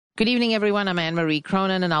Good evening, everyone. I'm Anne-Marie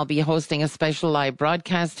Cronin, and I'll be hosting a special live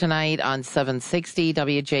broadcast tonight on 760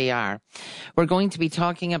 WJR. We're going to be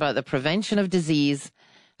talking about the prevention of disease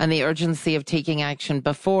and the urgency of taking action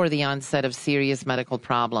before the onset of serious medical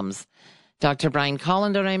problems. Dr. Brian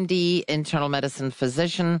Kolender, MD, internal medicine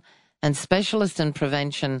physician and specialist in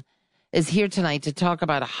prevention, is here tonight to talk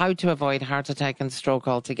about how to avoid heart attack and stroke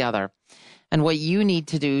altogether and what you need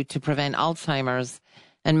to do to prevent Alzheimer's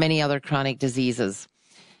and many other chronic diseases.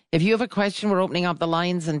 If you have a question, we're opening up the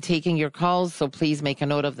lines and taking your calls, so please make a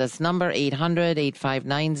note of this number,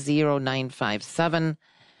 800-859-0957.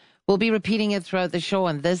 We'll be repeating it throughout the show,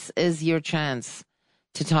 and this is your chance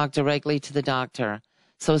to talk directly to the doctor.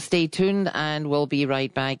 So stay tuned, and we'll be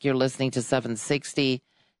right back. You're listening to 760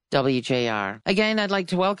 WJR. Again, I'd like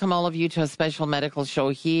to welcome all of you to a special medical show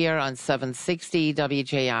here on 760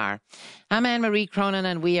 WJR. I'm Anne-Marie Cronin,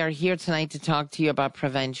 and we are here tonight to talk to you about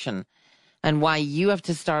prevention and why you have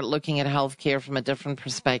to start looking at healthcare from a different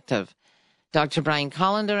perspective. Dr. Brian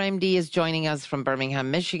Kolender, MD, is joining us from Birmingham,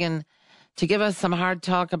 Michigan, to give us some hard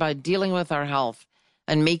talk about dealing with our health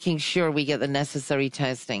and making sure we get the necessary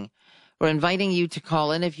testing. We're inviting you to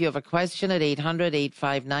call in if you have a question at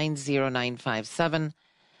 800-859-0957.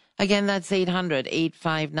 Again, that's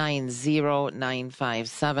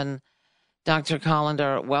 800-859-0957. Dr.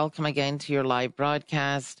 Kolender, welcome again to your live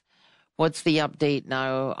broadcast. What's the update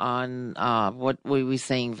now on what were we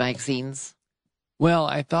saying, vaccines? Well,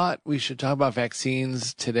 I thought we should talk about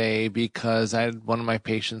vaccines today because I had one of my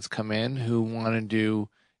patients come in who wanted to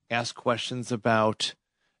ask questions about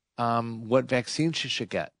what vaccine she should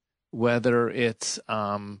get, whether it's,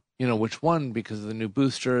 which one because of the new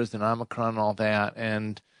boosters and Omicron and all that.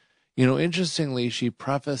 And, interestingly, she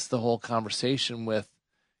prefaced the whole conversation with,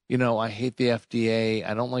 I hate the FDA.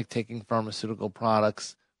 I don't like taking pharmaceutical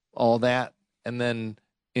products. All that, and then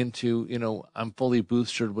into, I'm fully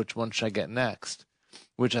boosted, which one should I get next?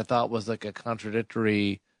 Which I thought was like a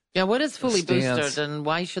contradictory what is fully stance. boosted, and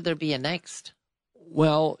why should there be a next?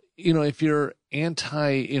 Well, if you're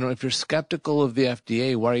if you're skeptical of the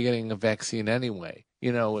FDA, why are you getting a vaccine anyway?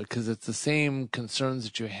 Because it's the same concerns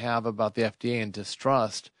that you have about the FDA and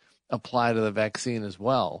distrust apply to the vaccine as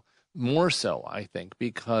well. More so, I think,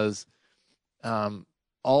 because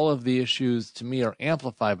all of the issues to me are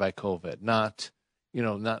amplified by COVID, not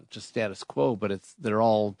just status quo, but they're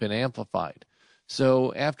all been amplified.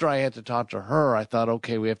 So after I had to talk to her, I thought,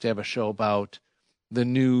 okay, we have to have a show about the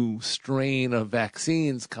new strain of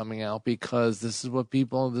vaccines coming out because this is what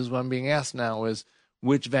I'm being asked now is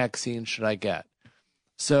which vaccine should I get?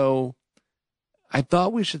 So I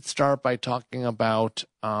thought we should start by talking about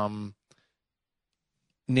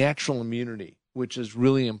natural immunity, which is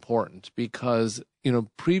really important because,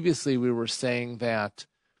 previously we were saying that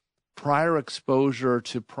prior exposure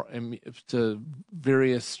to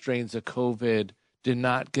various strains of COVID did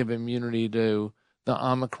not give immunity to the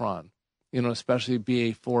Omicron, especially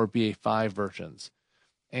BA4, BA5 versions.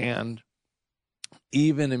 And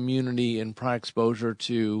even immunity in prior exposure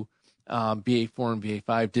to BA4 and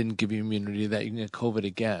BA5 didn't give you immunity that you can get COVID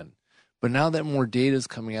again. But now that more data is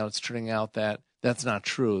coming out, it's turning out that that's not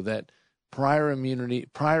true, that prior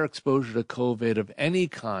exposure to COVID of any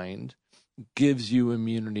kind gives you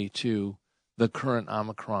immunity to the current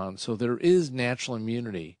Omicron. So there is natural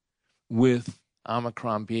immunity with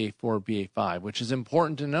Omicron BA4, BA5, which is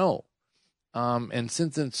important to know. And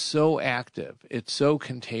since it's so active, it's so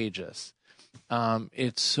contagious,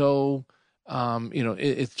 it's so,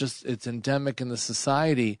 it's endemic in the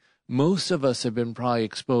society. Most of us have been probably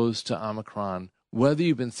exposed to Omicron, whether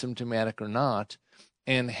you've been symptomatic or not,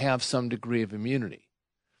 and have some degree of immunity.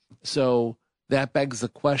 So that begs the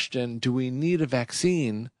question, do we need a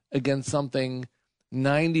vaccine against something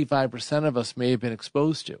 95% of us may have been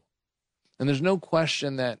exposed to? And there's no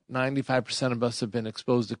question that 95% of us have been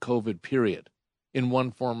exposed to COVID, period, in one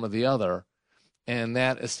form or the other, and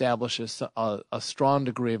that establishes a strong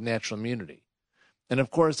degree of natural immunity. And of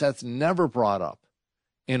course, that's never brought up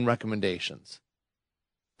in recommendations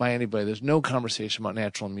by anybody. There's no conversation about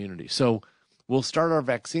natural immunity. So we'll start our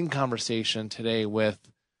vaccine conversation today with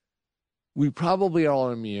we probably are all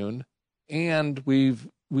immune, and we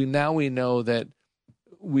know that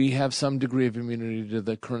we have some degree of immunity to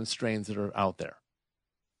the current strains that are out there.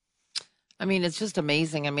 I mean, it's just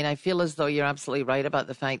amazing. I mean, I feel as though you're absolutely right about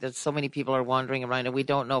the fact that so many people are wandering around and we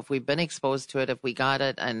don't know if we've been exposed to it, if we got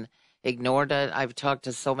it and ignored it. I've talked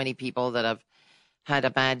to so many people that have had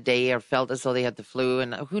a bad day or felt as though they had the flu,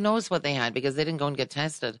 and who knows what they had because they didn't go and get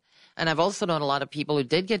tested. And I've also known a lot of people who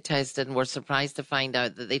did get tested and were surprised to find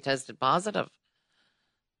out that they tested positive.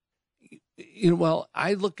 Well,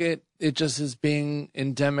 I look at it just is being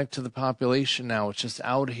endemic to the population now. It's just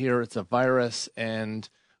out here. It's a virus, and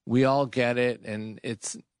we all get it. And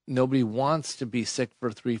nobody wants to be sick for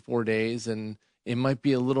 3-4 days, and it might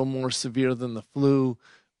be a little more severe than the flu,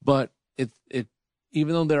 but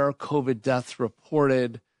even though there are COVID deaths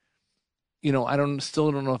reported, I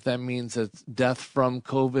still don't know if that means it's death from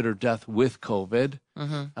COVID or death with COVID.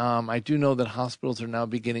 Mm-hmm. I do know that hospitals are now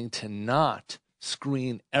beginning to not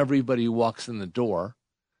screen everybody who walks in the door.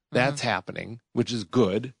 That's happening, which is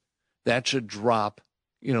good. That should drop,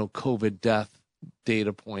 COVID death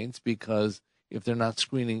data points, because if they're not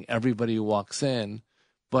screening everybody who walks in,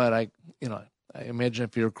 but I imagine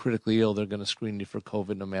if you're critically ill, they're going to screen you for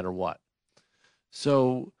COVID no matter what.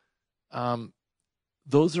 So,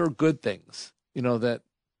 those are good things, that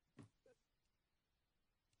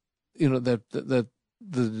the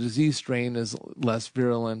disease strain is less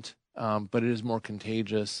virulent, but it is more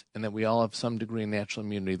contagious, and that we all have some degree of natural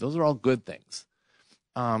immunity. Those are all good things.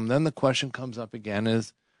 Then the question comes up again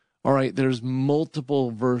is, all right, there's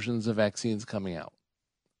multiple versions of vaccines coming out.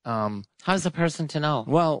 How's a person to know?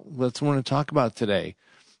 Well, that's what we're going to talk about today,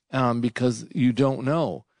 because you don't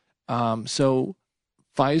know. So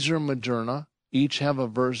Pfizer and Moderna each have a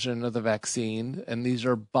version of the vaccine, and these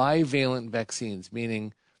are bivalent vaccines,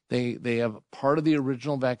 meaning they have part of the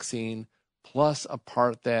original vaccine plus a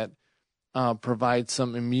part that provides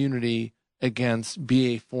some immunity against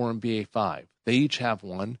BA4 and BA5. They each have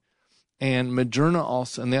one. And Moderna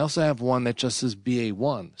also, and they also have one that just says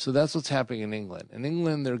BA1. So that's what's happening in England. In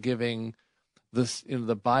England, they're giving this,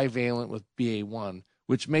 the bivalent with BA1,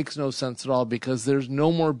 which makes no sense at all, because there's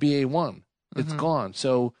no more BA1. It's gone.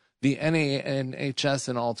 So the NHS,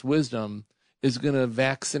 in all its wisdom, is going to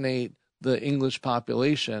vaccinate the English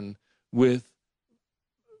population with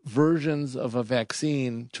versions of a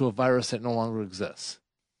vaccine to a virus that no longer exists.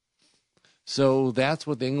 So that's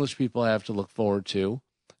what the English people have to look forward to.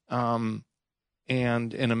 And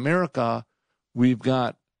in America, we've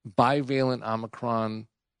got bivalent Omicron,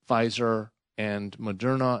 Pfizer and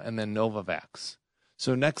Moderna, and then Novavax.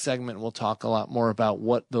 So next segment, we'll talk a lot more about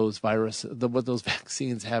what those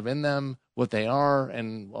vaccines have in them, what they are,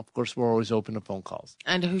 and of course, we're always open to phone calls.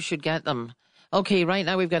 And who should get them. Okay, right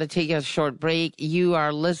now we've got to take a short break. You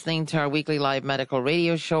are listening to our weekly live medical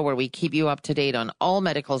radio show, where we keep you up to date on all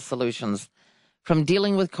medical solutions, from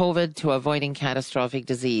dealing with COVID to avoiding catastrophic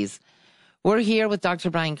disease. We're here with Dr.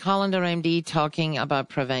 Brian Kolender, MD, talking about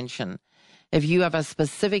prevention. If you have a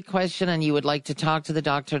specific question and you would like to talk to the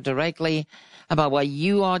doctor directly about what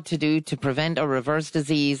you ought to do to prevent or reverse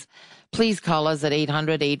disease, please call us at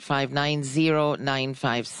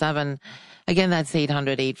 800-859-0957. Again, that's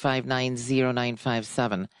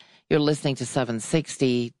 800-859-0957. You're listening to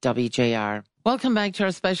 760 WJR. Welcome back to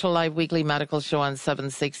our special live weekly medical show on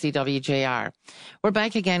 760 WJR. We're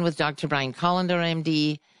back again with Dr. Brian Kolender,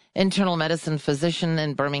 MD, internal medicine physician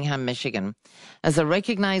in Birmingham, Michigan. As a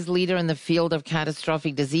recognized leader in the field of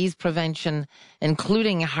catastrophic disease prevention,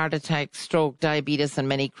 including heart attack, stroke, diabetes, and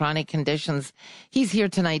many chronic conditions, he's here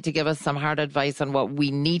tonight to give us some hard advice on what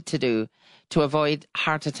we need to do to avoid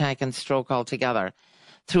heart attack and stroke altogether.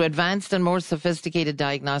 Through advanced and more sophisticated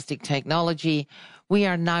diagnostic technology, we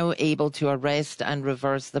are now able to arrest and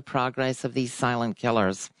reverse the progress of these silent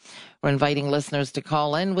killers. We're inviting listeners to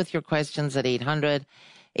call in with your questions at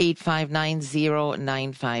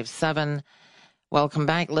 800-859-0957. Welcome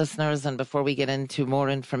back, listeners. And before we get into more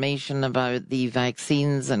information about the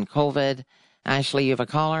vaccines and COVID, Ashley, you have a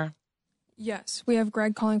caller? Yes, we have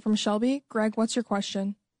Greg calling from Shelby. Greg, what's your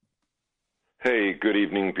question? Hey, good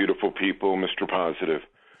evening, beautiful people, Mr. Positive.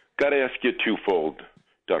 Got to ask you twofold,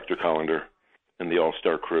 Dr. Kolender and the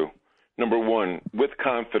All-Star crew. Number one, with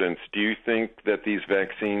confidence, do you think that these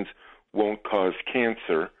vaccines won't cause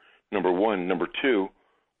cancer? Number one. Number two,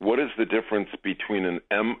 what is the difference between an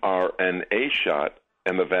mRNA shot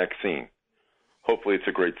and the vaccine? Hopefully it's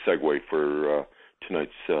a great segue for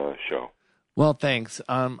tonight's show. Well, thanks.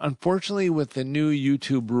 Unfortunately, with the new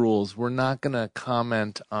YouTube rules, we're not going to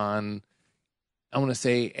comment on, I want to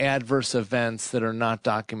say, adverse events that are not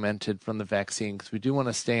documented from the vaccine, because we do want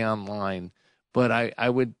to stay online. But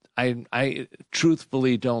I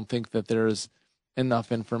truthfully don't think that there's enough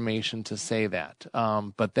information to say that.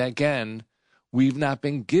 But again, we've not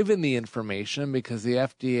been given the information because the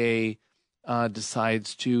FDA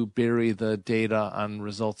decides to bury the data on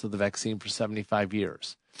results of the vaccine for 75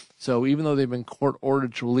 years. So even though they've been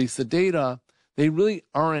court-ordered to release the data, they really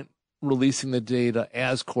aren't releasing the data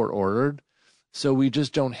as court-ordered. So we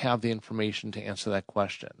just don't have the information to answer that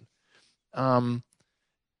question.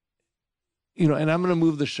 and I'm going to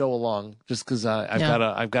move the show along just because I've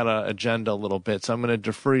got a agenda a little bit. So I'm going to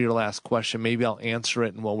defer your last question. Maybe I'll answer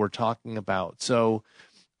it in what we're talking about. So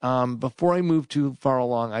before I move too far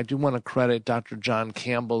along, I do want to credit Dr. John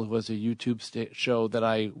Campbell, who has a YouTube show that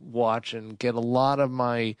I watch and get a lot of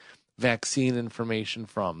my vaccine information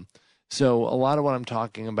from. So a lot of what I'm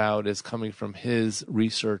talking about is coming from his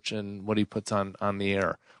research and what he puts on the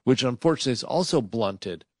air, which unfortunately is also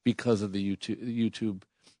blunted because of the YouTube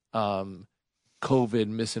COVID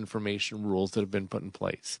misinformation rules that have been put in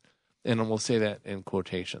place. And we'll say that in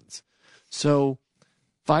quotations. So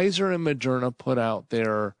Pfizer and Moderna put out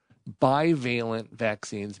their bivalent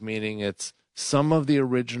vaccines, meaning it's some of the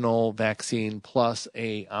original vaccine plus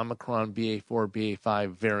a Omicron BA4,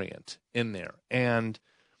 BA5 variant in there. And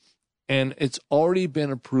it's already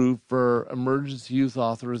been approved for emergency use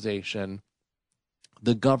authorization.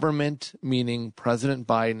 The government, meaning President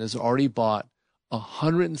Biden, has already bought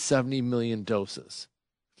 170 million doses.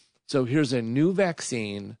 So here's a new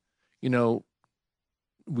vaccine. We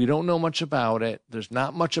don't know much about it. There's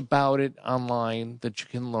not much about it online that you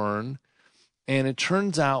can learn. And it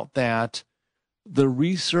turns out that the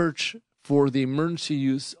research for the emergency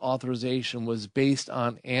use authorization was based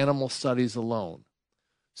on animal studies alone.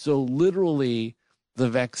 So literally, the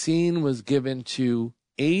vaccine was given to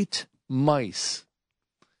 8 mice.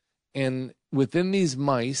 And within these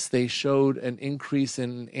mice, they showed an increase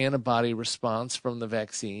in antibody response from the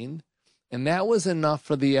vaccine. And that was enough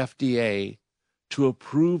for the FDA to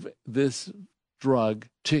approve this drug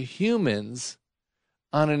to humans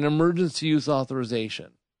on an emergency use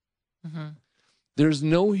authorization. Mm-hmm. There's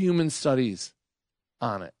no human studies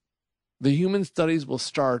on it. The human studies will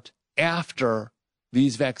start after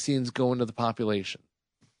these vaccines go into the population.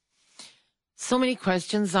 So many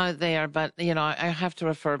questions out there, but, I have to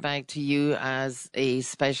refer back to you as a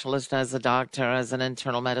specialist, as a doctor, as an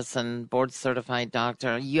internal medicine board-certified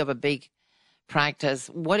doctor. You have a big practice.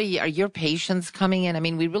 Are your patients coming in? I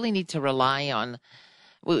mean, we really need to rely on,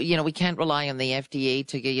 we can't rely on the FDA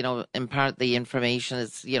to, impart the information.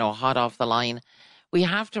 It's, hot off the line. We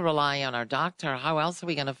have to rely on our doctor. How else are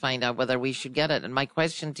we going to find out whether we should get it? And my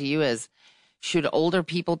question to you is, should older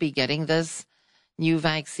people be getting this new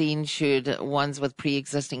vaccine? Should ones with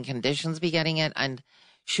pre-existing conditions be getting it? And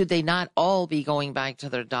should they not all be going back to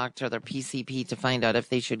their doctor, their PCP, to find out if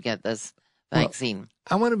they should get this vaccine? Well,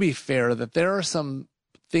 I want to be fair that there are some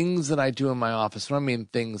things that I do in my office. When I mean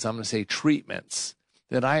things, I'm going to say treatments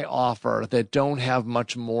that I offer that don't have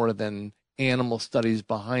much more than animal studies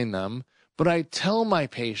behind them. But I tell my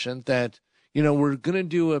patient that, we're going to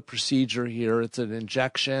do a procedure here. It's an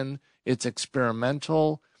injection. It's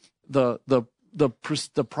experimental. The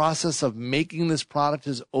process of making this product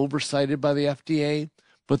is oversighted by the FDA,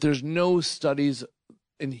 but there's no studies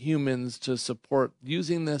in humans to support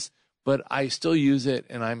using this, but I still use it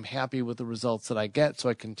and I'm happy with the results that I get, so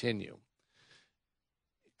I continue.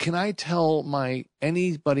 Can I tell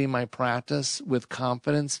anybody in my practice with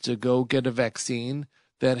confidence to go get a vaccine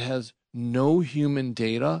that has no human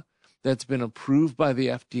data, that's been approved by the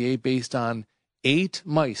FDA based on 8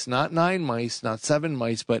 mice, not 9 mice, not 7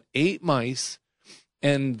 mice, but 8 mice?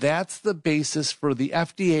 And that's the basis for the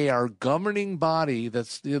FDA, our governing body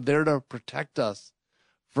that's there to protect us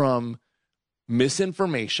from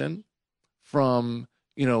misinformation, from,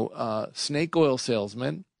 snake oil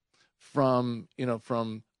salesmen, from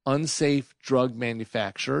unsafe drug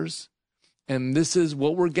manufacturers. And this is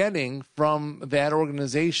what we're getting from that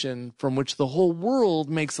organization from which the whole world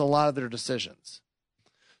makes a lot of their decisions.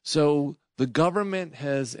 So the government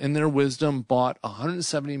has, in their wisdom, bought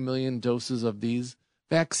 170 million doses of these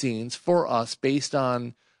vaccines for us based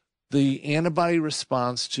on the antibody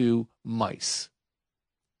response to mice.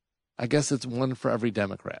 I guess it's one for every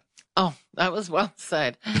Democrat. Oh, that was well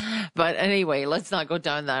said. But anyway, let's not go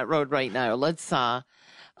down that road right now. Let's, I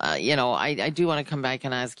do want to come back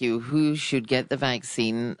and ask you who should get the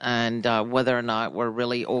vaccine and whether or not we're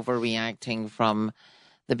really overreacting from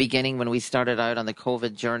the beginning when we started out on the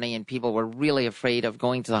COVID journey and people were really afraid of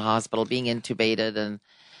going to the hospital, being intubated and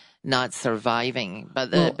not surviving.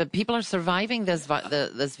 But people are surviving this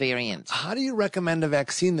variant. How do you recommend a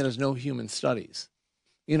vaccine that has no human studies?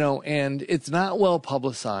 And it's not well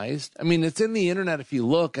publicized. I mean, it's in the internet if you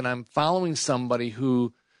look, and I'm following somebody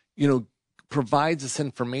who, provides this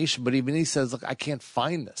information, but even he says, look, I can't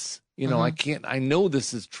find this. I know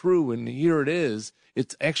this is true, and here it is.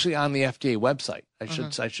 It's actually on the FDA website.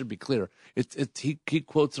 I should be clear. He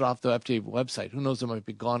quotes it off the FDA website. Who knows, it might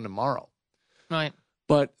be gone tomorrow. Right.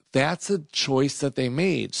 But that's a choice that they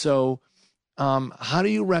made. So how do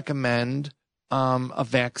you recommend a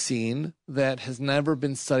vaccine that has never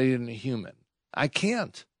been studied in a human? I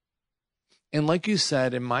can't. And like you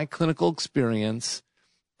said, in my clinical experience,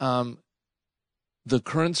 the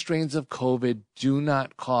current strains of COVID do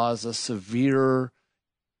not cause a severe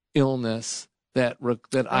illness that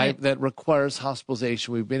requires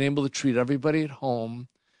hospitalization. We've been able to treat everybody at home.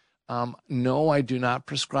 No, I do not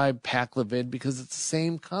prescribe Paxlovid because it's the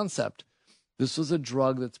same concept. This was a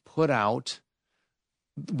drug that's put out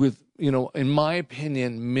with, in my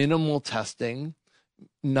opinion, minimal testing,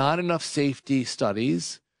 not enough safety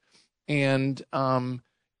studies, and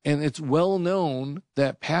it's well known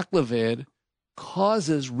that Paxlovid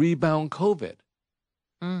causes rebound COVID.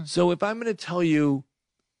 So if I'm going to tell you,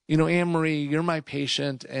 Anne-Marie, you're my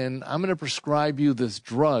patient, and I'm going to prescribe you this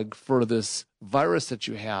drug for this virus that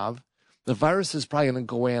you have, the virus is probably going to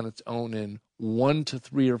go away on its own in 1 to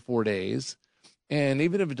 3 or 4 days. And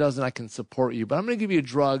even if it doesn't, I can support you. But I'm going to give you a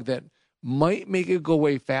drug that might make it go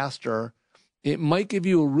away faster. It might give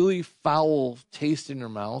you a really foul taste in your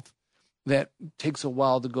mouth that takes a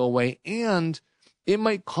while to go away. And it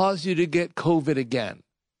might cause you to get COVID again.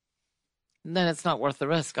 Then it's not worth the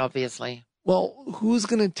risk, obviously. Well, who's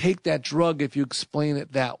going to take that drug if you explain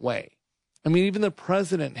it that way? I mean, even the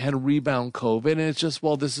president had rebound COVID, and it's just,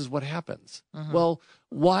 well, this is what happens. Well,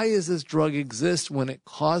 why does this drug exist when it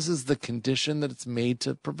causes the condition that it's made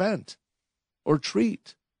to prevent or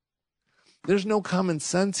treat? There's no common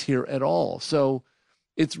sense here at all. So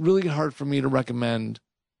it's really hard for me to recommend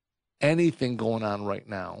anything going on right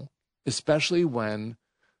now, especially when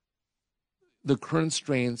the current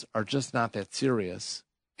strains are just not that serious.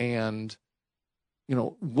 And,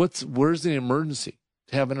 where's the emergency?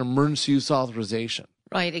 To have an emergency use authorization.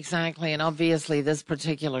 Right, exactly. And obviously this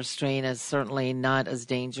particular strain is certainly not as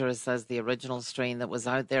dangerous as the original strain that was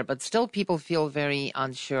out there, but still people feel very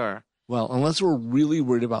unsure. Well, unless we're really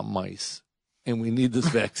worried about mice and we need this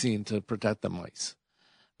vaccine to protect the mice.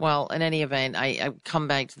 Well, in any event, I come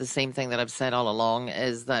back to the same thing that I've said all along,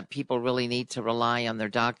 is that people really need to rely on their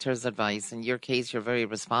doctor's advice. In your case, you're very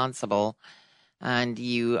responsible. And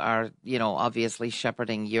you are, obviously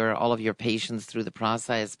shepherding all of your patients through the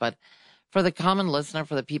process. But for the common listener,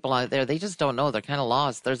 for the people out there, they just don't know. They're kind of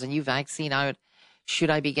lost. There's a new vaccine out. Should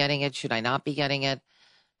I be getting it? Should I not be getting it?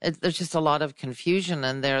 There's just a lot of confusion.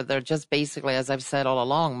 And they're just basically, as I've said all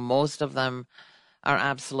along, most of them are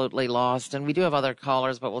absolutely lost. And we do have other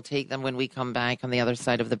callers, but we'll take them when we come back on the other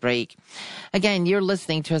side of the break. Again, you're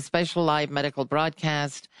listening to a special live medical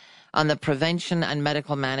broadcast on the prevention and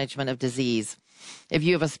medical management of disease. If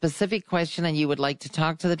you have a specific question and you would like to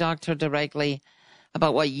talk to the doctor directly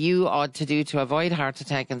about what you ought to do to avoid heart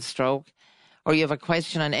attack and stroke, or you have a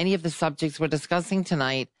question on any of the subjects we're discussing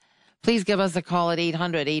tonight, please give us a call at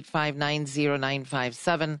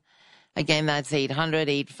 800-859-0957. Again, that's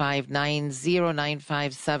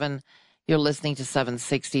 800-859-0957. You're listening to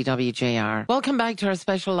 760 WJR. Welcome back to our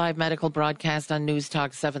special live medical broadcast on News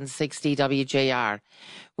Talk 760 WJR.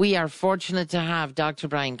 We are fortunate to have Dr.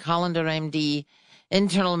 Brian Kolender, MD,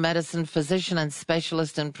 internal medicine physician and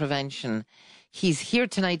specialist in prevention. He's here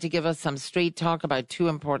tonight to give us some straight talk about two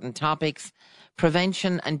important topics,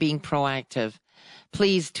 prevention and being proactive.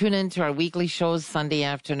 Please tune in to our weekly shows Sunday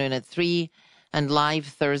afternoon at 3 and live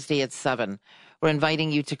Thursday at 7. We're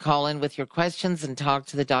inviting you to call in with your questions and talk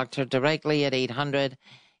to the doctor directly at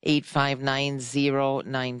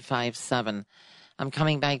 800-859-0957. I'm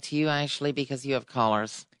coming back to you, Ashley, because you have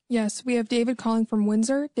callers. Yes, we have David calling from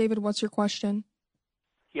Windsor. David, what's your question?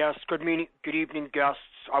 Yes, good evening, guests.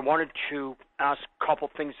 I wanted to ask a couple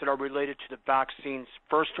things that are related to the vaccines.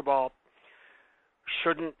 First of all,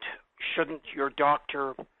 shouldn't your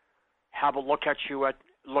doctor have a look at you and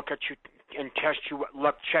check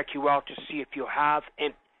you out to see if you have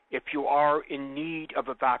and if you are in need of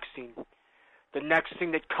a vaccine? The next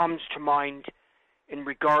thing that comes to mind in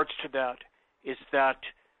regards to that is that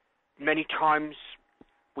many times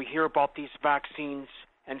we hear about these vaccines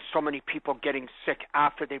and so many people getting sick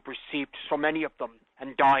after they've received so many of them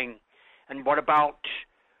and dying. And what about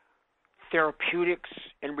therapeutics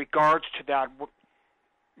in regards to that,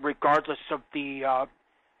 regardless of the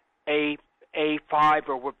A5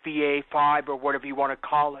 or VA5 or whatever you want to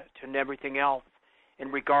call it and everything else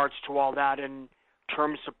in regards to all that in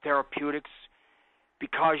terms of therapeutics?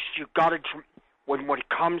 Because you've got to, when it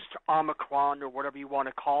comes to Omicron or whatever you want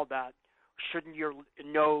to call that, shouldn't your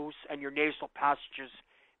nose and your nasal passages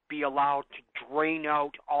be allowed to drain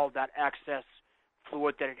out all that excess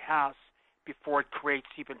fluid that it has before it creates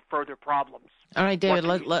even further problems? All right, David,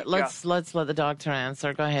 let's let the doctor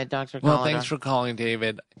answer. Go ahead, Dr. Kolender. Well, thanks for calling,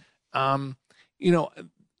 David.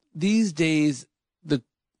 These days, the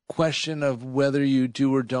question of whether you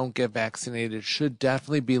do or don't get vaccinated should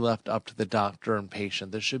definitely be left up to the doctor and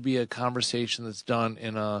patient. There should be a conversation that's done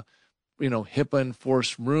in a HIPAA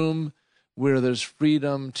enforced room where there's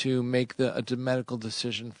freedom to make a medical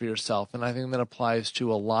decision for yourself. And I think that applies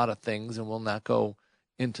to a lot of things, and we'll not go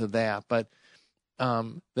into that. But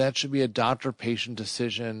that should be a doctor-patient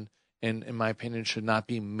decision, and in my opinion, should not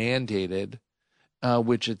be mandated,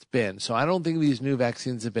 which it's been. So I don't think these new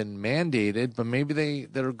vaccines have been mandated, but maybe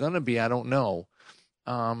they're going to be. I don't know.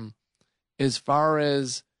 As far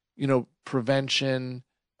as, prevention,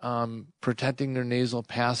 protecting your nasal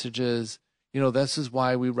passages, this is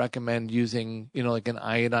why we recommend using, like an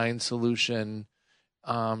iodine solution.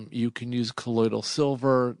 You can use colloidal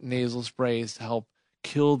silver nasal sprays to help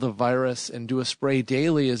kill the virus, and do a spray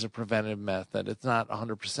daily as a preventive method. It's not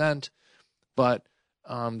 100%, but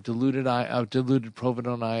diluted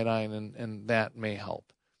providone iodine, and that may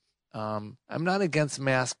help. I'm not against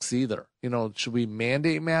masks either. Should we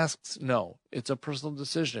mandate masks? No, it's a personal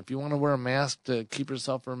decision. If you want to wear a mask to keep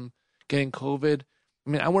yourself from getting COVID,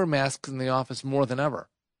 I wear masks in the office more than ever,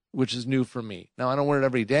 which is new for me. Now, I don't wear it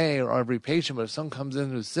every day or every patient, but if someone comes in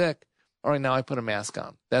who's sick, all right, now I put a mask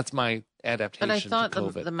on. That's my adaptation to COVID. But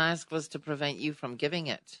I thought the mask was to prevent you from giving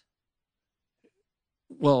it.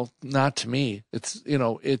 Well, not to me. It's,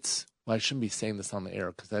 well, I shouldn't be saying this on the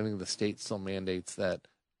air because I think the state still mandates that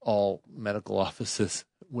all medical offices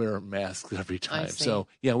wear masks every time. So,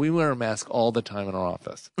 yeah, we wear a mask all the time in our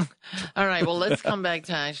office. All right, well, let's come back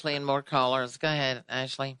to Ashley and more callers. Go ahead,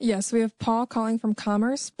 Ashley. Yes, we have Paul calling from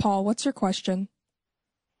Commerce. Paul, what's your question?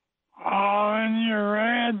 In your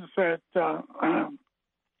ads that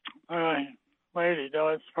lady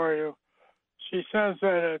does for you, she says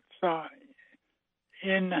that it's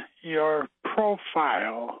in your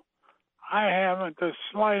profile. I haven't the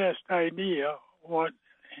slightest idea what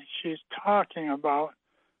she's talking about.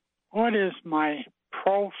 What is my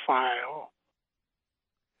profile?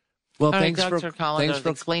 Well, Dr. Kolender,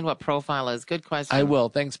 explain what profile is. Good question. I will.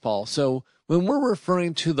 Thanks, Paul. So when we're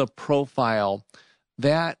referring to the profile,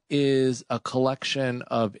 that is a collection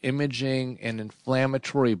of imaging and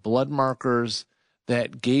inflammatory blood markers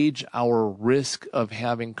that gauge our risk of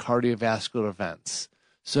having cardiovascular events.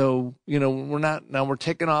 So, we're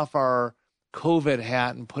taking off our COVID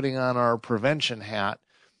hat and putting on our prevention hat.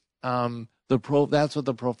 That's what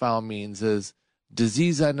the profile means, is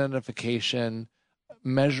disease identification,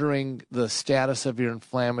 measuring the status of your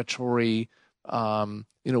inflammatory,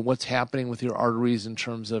 what's happening with your arteries in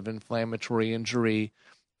terms of inflammatory injury,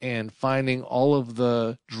 and finding all of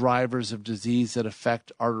the drivers of disease that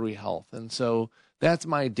affect artery health. And so that's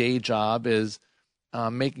my day job, is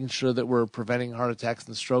making sure that we're preventing heart attacks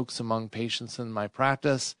and strokes among patients in my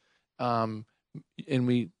practice. And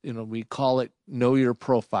we call it Know Your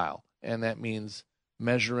Profile. And that means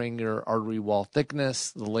measuring your artery wall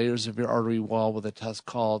thickness, the layers of your artery wall, with a test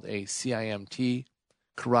called a CIMT,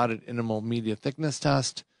 carotid intimal media thickness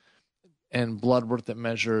test, and blood work that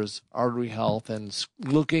measures artery health, and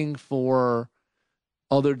looking for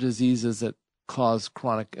other diseases that cause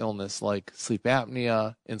chronic illness like sleep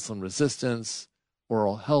apnea, insulin resistance,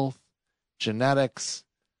 oral health, genetics,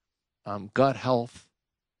 gut health.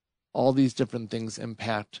 All these different things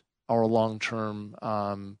impact our long-term,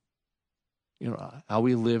 how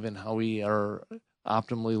we live and how we are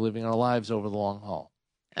optimally living our lives over the long haul.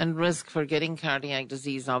 And risk for getting cardiac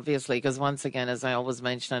disease, obviously, because once again, as I always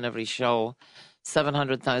mention on every show,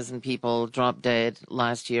 700,000 people dropped dead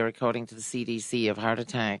last year, according to the CDC, of heart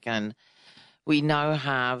attack. And we now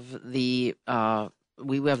have we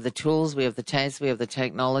have the tools, we have the tests, we have the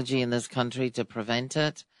technology in this country to prevent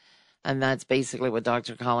it. And that's basically what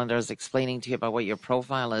Dr. Kolender is explaining to you about what your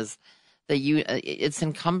profile is. That it's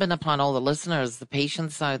incumbent upon all the listeners, the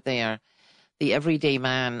patients out there, the everyday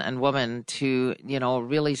man and woman, to,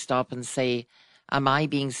 really stop and say, am I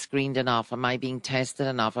being screened enough? Am I being tested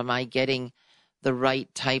enough? Am I getting the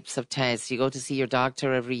right types of tests? You go to see your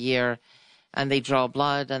doctor every year and they draw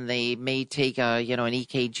blood and they may take an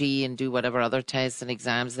EKG and do whatever other tests and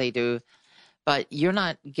exams they do. But you're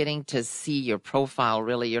not getting to see your profile,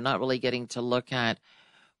 really. You're not really getting to look at,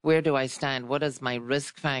 where do I stand? What is my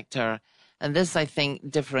risk factor? And this, I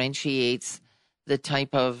think, differentiates the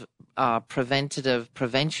type of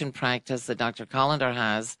prevention practice that Dr. Kolender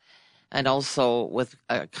has. And also with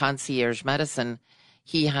concierge medicine,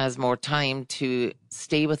 he has more time to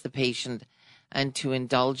stay with the patient and to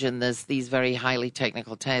indulge in these very highly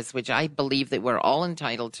technical tests, which I believe that we're all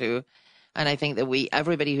entitled to. And I think that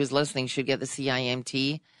everybody who's listening should get the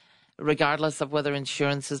CIMT, regardless of whether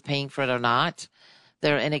insurance is paying for it or not.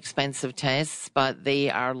 They're inexpensive tests, but they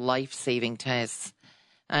are life-saving tests.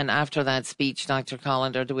 And after that speech, Dr.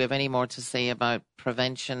 Kolender, do we have any more to say about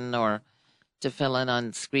prevention or to fill in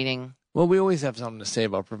on screening? Well, we always have something to say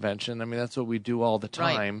about prevention. I mean, that's what we do all the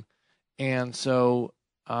time. And so,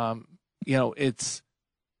 it's,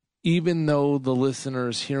 even though the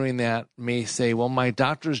listeners hearing that may say, well, my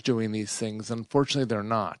doctor's doing these things, unfortunately, they're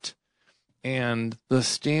not. And the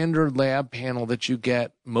standard lab panel that you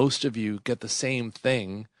get, most of you get the same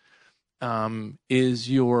thing,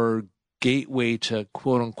 is your gateway to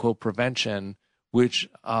quote unquote prevention, which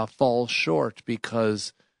falls short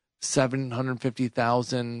because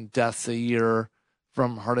 750,000 deaths a year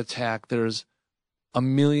from heart attack. There's 1.5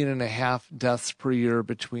 million deaths per year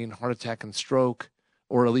between heart attack and stroke,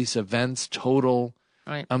 or at least events total.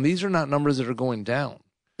 Right. These are not numbers that are going down.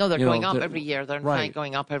 No, they're going up every year. They're in fact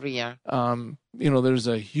going up every year. There's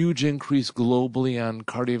a huge increase globally on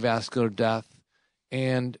cardiovascular death.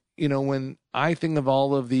 And, when I think of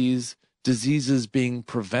all of these diseases being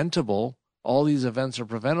preventable, all these events are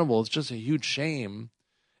preventable, it's just a huge shame.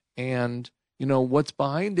 And, what's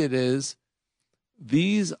behind it is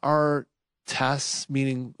these are tests,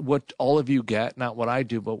 meaning what all of you get, not what I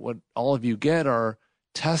do, but what all of you get are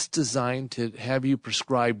tests designed to have you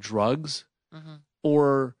prescribe drugs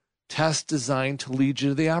or tests designed to lead you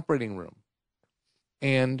to the operating room.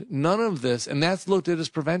 And none of this, and that's looked at as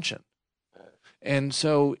prevention. And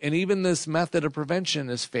so, and even this method of prevention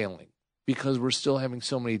is failing because we're still having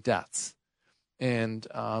so many deaths, and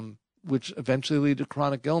which eventually lead to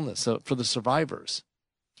chronic illness for the survivors.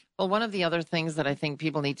 Well, one of the other things that I think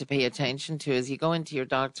people need to pay attention to is you go into your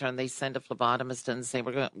doctor and they send a phlebotomist and say,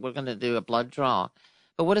 we're going to do a blood draw.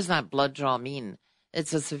 But what does that blood draw mean?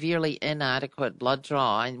 It's a severely inadequate blood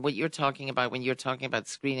draw. And what you're talking about when you're talking about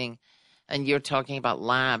screening and you're talking about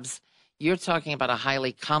labs, you're talking about a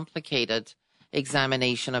highly complicated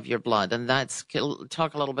examination of your blood. And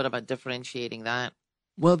talk a little bit about differentiating that.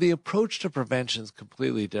 Well, the approach to prevention is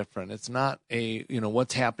completely different. It's not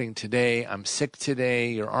what's happening today. I'm sick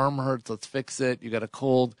today. Your arm hurts. Let's fix it. You got a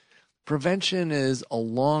cold. Prevention is a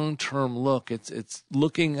long-term look. It's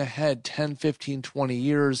looking ahead 10, 15, 20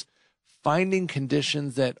 years, finding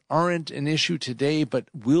conditions that aren't an issue today but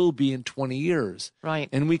will be in 20 years. Right.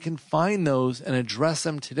 And we can find those and address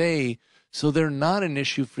them today so they're not an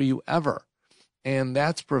issue for you ever. And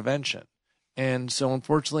that's prevention. And so,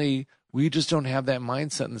 unfortunately, we just don't have that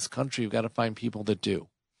mindset in this country. We've got to find people that do.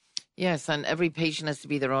 Yes, and every patient has to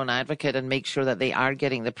be their own advocate and make sure that they are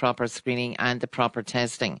getting the proper screening and the proper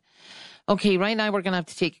testing. Okay, right now we're going to have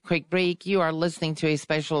to take a quick break. You are listening to a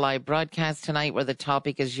special live broadcast tonight where the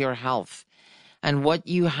topic is your health and what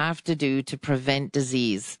you have to do to prevent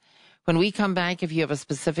disease. When we come back, if you have a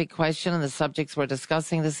specific question on the subjects we're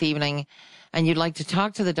discussing this evening and you'd like to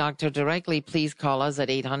talk to the doctor directly, please call us at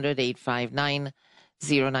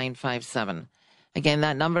 800-859-0957. Again,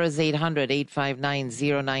 that number is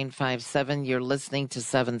 800-859-0957. You're listening to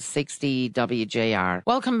 760 WJR.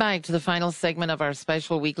 Welcome back to the final segment of our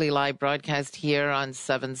special weekly live broadcast here on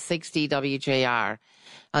 760 WJR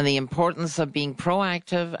on the importance of being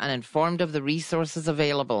proactive and informed of the resources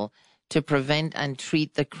available to prevent and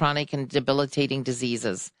treat the chronic and debilitating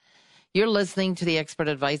diseases. You're listening to the expert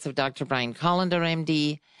advice of Dr. Brian Kolender,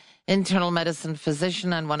 MD, internal medicine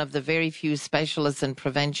physician and one of the very few specialists in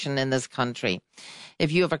prevention in this country.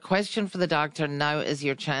 If you have a question for the doctor, now is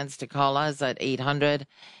your chance to call us at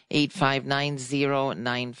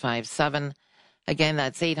 800-859-0957. Again,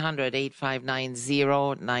 that's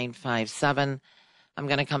 800-859-0957. I'm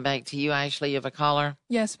going to come back to you, Ashley. You have a caller?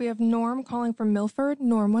 Yes, we have Norm calling from Milford.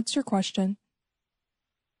 Norm, what's your question?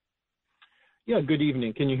 Yeah, good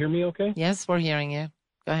evening. Can you hear me okay? Yes, we're hearing you.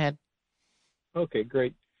 Go ahead. Okay,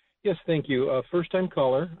 great. Yes, thank you. First-time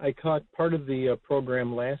caller. I caught part of the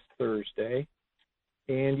program last Thursday,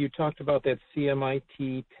 and you talked about that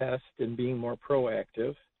CMIT test and being more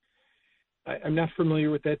proactive. I'm not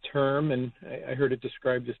familiar with that term, and I heard it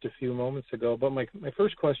described just a few moments ago, but my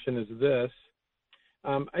first question is this.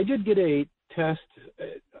 I did get a test.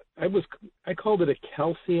 I called it a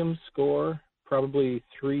calcium score probably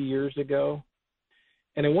 3 years ago.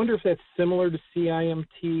 And I wonder if that's similar to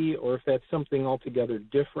CIMT or if that's something altogether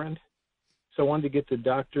different. So I wanted to get the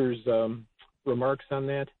doctor's remarks on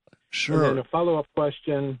that. Sure. And then a follow-up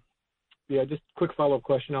question. Yeah, just a quick follow-up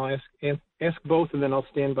question. I'll ask both, and then I'll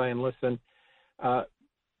stand by and listen.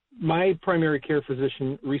 My primary care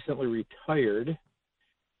physician recently retired,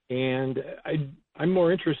 and I'm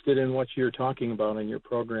more interested in what you're talking about in your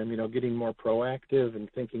program, getting more proactive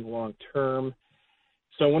and thinking long-term.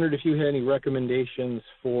 So I wondered if you had any recommendations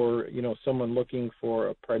for, someone looking for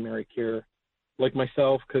a primary care like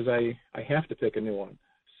myself, because I have to pick a new one.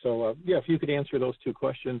 So, if you could answer those two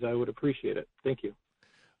questions, I would appreciate it. Thank you.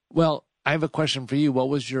 Well, I have a question for you. What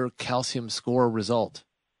was your calcium score result?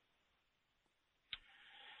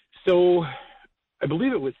 So I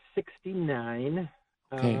believe it was 69.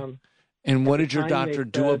 Okay. And what At the did your time, doctor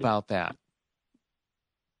they do said, about that?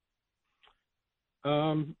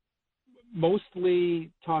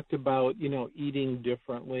 Mostly talked about, eating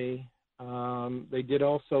differently. They did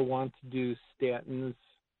also want to do statins.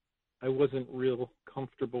 I wasn't real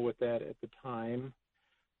comfortable with that at the time.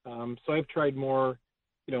 So I've tried more,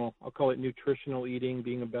 I'll call it nutritional eating,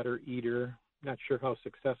 being a better eater. Not sure how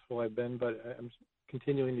successful I've been, but I'm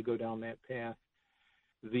continuing to go down that path.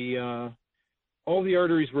 All the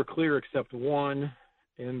arteries were clear except one,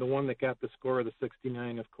 and the one that got the score of the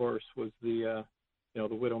 69, of course, was the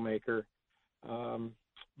Widowmaker.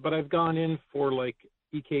 But I've gone in for like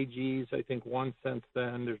EKGs, I think one since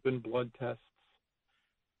then. There's been blood tests.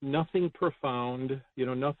 Nothing profound,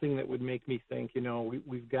 nothing that would make me think,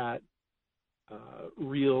 we've got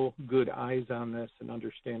real good eyes on this and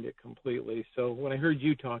understand it completely. So when I heard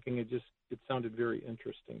you talking, it sounded very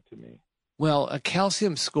interesting to me. Well, a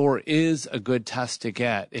calcium score is a good test to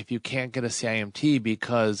get if you can't get a CIMT,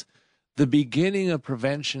 because the beginning of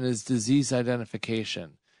prevention is disease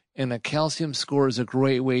identification. And a calcium score is a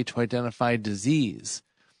great way to identify disease.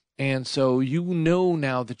 And so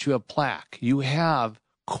now that you have plaque, you have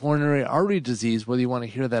coronary artery disease, whether you want to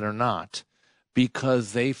hear that or not,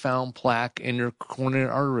 because they found plaque in your coronary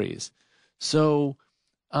arteries. So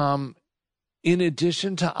in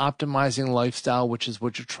addition to optimizing lifestyle, which is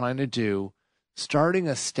what you're trying to do, starting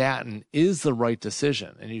a statin is the right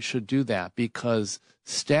decision, and you should do that because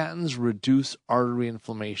statins reduce artery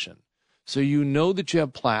inflammation. So you know that you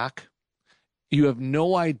have plaque. You have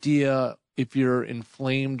no idea if you're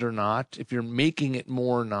inflamed or not, if you're making it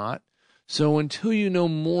more or not. So until you know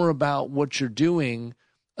more about what you're doing,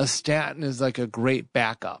 a statin is like a great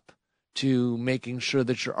backup to making sure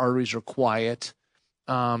that your arteries are quiet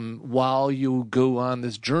while you go on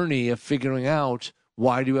this journey of figuring out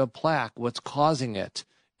why do you have plaque, what's causing it,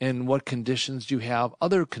 and what conditions do you have,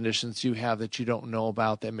 other conditions you have that you don't know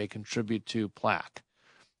about that may contribute to plaque.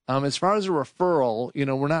 As far as a referral,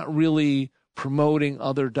 we're not really promoting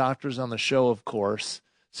other doctors on the show, of course.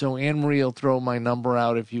 So Anne-Marie will throw my number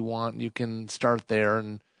out if you want. You can start there.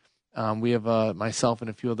 And we have myself and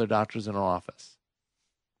a few other doctors in our office.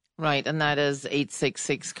 Right, and that is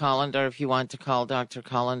 866-Kolender. If you want to call Dr.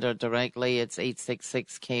 Kolender directly, it's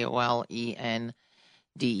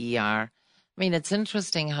 866-KOLENDER. I mean, it's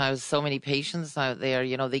interesting how so many patients out there,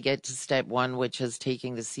 they get to step one, which is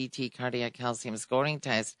taking the CT cardiac calcium scoring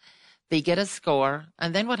test. They get a score,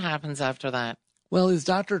 and then what happens after that? Well, his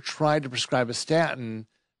doctor tried to prescribe a statin,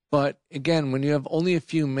 but again, when you have only a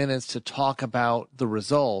few minutes to talk about the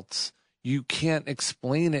results, you can't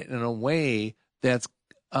explain it in a way that's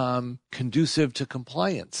conducive to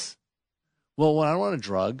compliance. Well, when I want a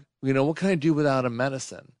drug, what can I do without a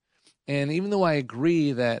medicine? And even though I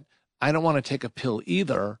agree that I don't want to take a pill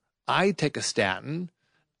either, I take a statin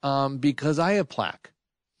because I have plaque.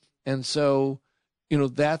 And so,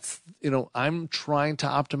 that's, I'm trying to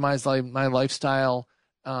optimize my lifestyle,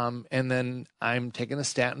 and then I'm taking a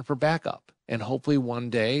statin for backup. And hopefully one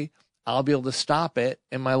day I'll be able to stop it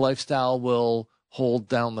and my lifestyle will hold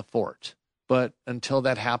down the fort. But until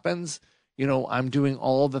that happens, I'm doing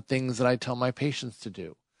all the things that I tell my patients to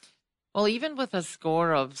do. Well, even with a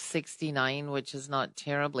score of 69, which is not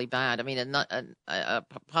terribly bad. I mean, a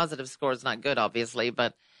positive score is not good, obviously,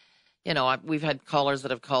 but we've had callers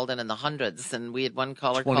that have called in the hundreds, and we had one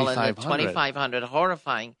caller call in at 2,500,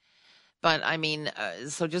 horrifying. But I mean,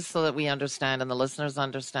 so just so that we understand and the listeners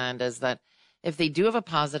understand, is that if they do have a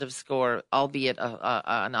positive score, albeit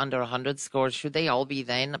an under 100 score, should they all be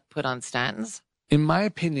then put on statins? In my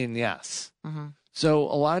opinion, yes. Mm-hmm. So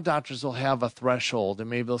a lot of doctors will have a threshold, and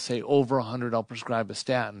maybe they'll say over 100, I'll prescribe a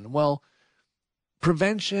statin. Well,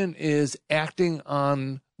 prevention is acting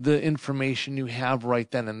on the information you have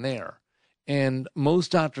right then and there. And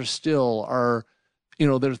most doctors still are,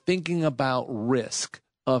 they're thinking about risk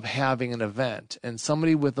of having an event. And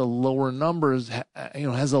somebody with a lower numbers,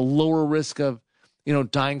 has a lower risk of,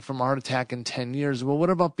 dying from a heart attack in 10 years. Well, what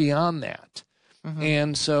about beyond that? Mm-hmm.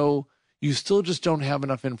 And so you still just don't have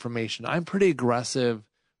enough information. I'm pretty aggressive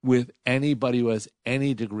with anybody who has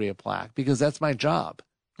any degree of plaque because that's my job.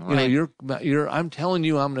 Right. I'm telling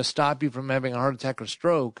you, I'm going to stop you from having a heart attack or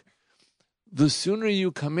stroke. The sooner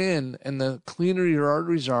you come in and the cleaner your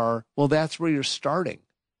arteries are, well, that's where you're starting.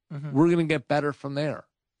 Mm-hmm. We're going to get better from there.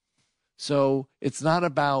 So it's not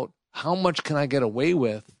about how much can I get away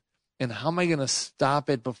with and how am I going to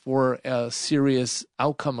stop it before a serious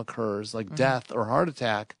outcome occurs, like mm-hmm. death or heart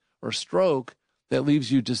attack or stroke that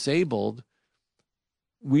leaves you disabled.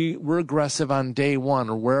 We're aggressive on day one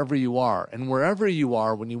or wherever you are. And wherever you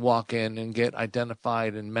are when you walk in and get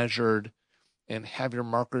identified and measured and have your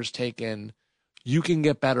markers taken, you can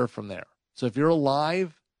get better from there. So if you're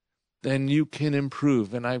alive, then you can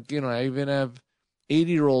improve. And I even have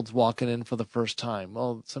 80-year-olds walking in for the first time.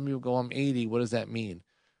 Well, some people go, I'm 80. What does that mean?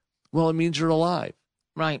 Well, it means you're alive.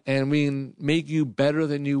 Right. And we can make you better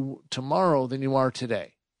tomorrow than you are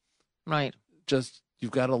today. Right. Just,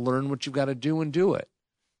 you've got to learn what you've got to do and do it.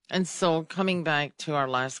 And so coming back to our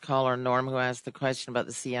last caller, Norm, who asked the question about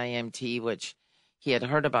the CIMT, which he had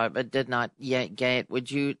heard about but did not yet get,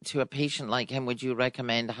 to a patient like him, would you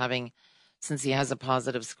recommend having, since he has a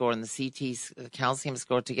positive score in the CT, the calcium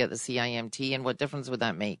score, to get the CIMT, and what difference would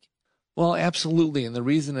that make? Well, absolutely. And the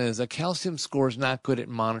reason is a calcium score is not good at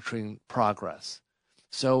monitoring progress.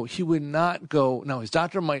 So he would not go. Now, his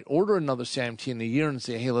doctor might order another CIMT in a year and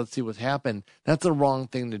say, hey, let's see what's happened. That's the wrong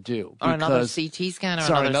thing to do. Or another CT scan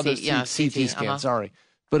or another CT scan, sorry.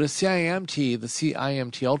 But a CIMT, the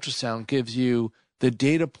CIMT ultrasound, gives you the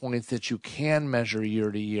data points that you can measure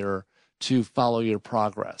year to year to follow your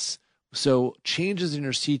progress. So changes in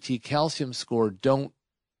your CT calcium score don't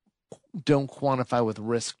quantify with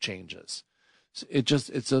risk changes.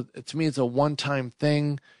 To me, it's a one-time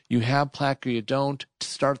thing. You have plaque or you don't.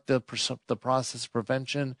 Start the process of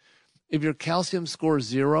prevention. If your calcium score is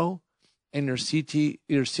 0 and your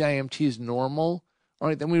CIMT is normal, all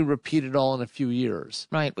right, then we repeat it all in a few years.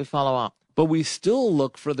 Right, we follow up. But we still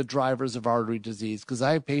look for the drivers of artery disease, because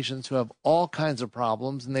I have patients who have all kinds of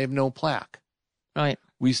problems and they have no plaque. Right.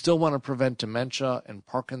 We still want to prevent dementia and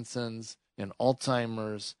Parkinson's and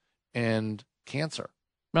Alzheimer's and cancer.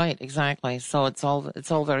 Right, exactly. So it's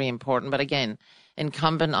all very important. But again,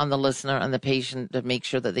 incumbent on the listener and the patient to make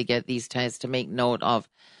sure that they get these tests, to make note of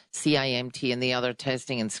CIMT and the other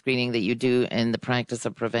testing and screening that you do in the practice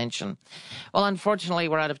of prevention. Well, unfortunately,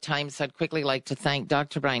 we're out of time, so I'd quickly like to thank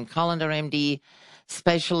Dr. Brian Kolender, MD,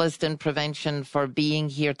 specialist in prevention, for being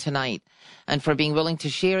here tonight and for being willing to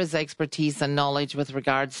share his expertise and knowledge with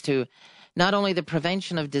regards to not only the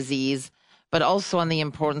prevention of disease, but also on the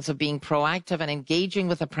importance of being proactive and engaging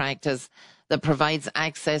with a practice that provides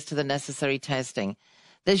access to the necessary testing.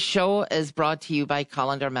 This show is brought to you by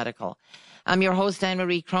Kolender Medical. I'm your host,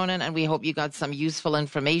 Anne-Marie Cronin, and we hope you got some useful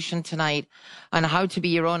information tonight on how to be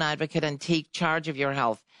your own advocate and take charge of your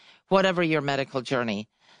health, whatever your medical journey.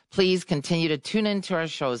 Please continue to tune in to our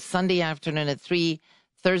shows Sunday afternoon at 3,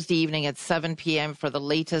 Thursday evening at 7 p.m. for the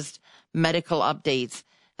latest medical updates.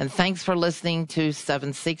 And thanks for listening to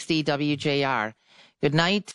 760 WJR. Good night.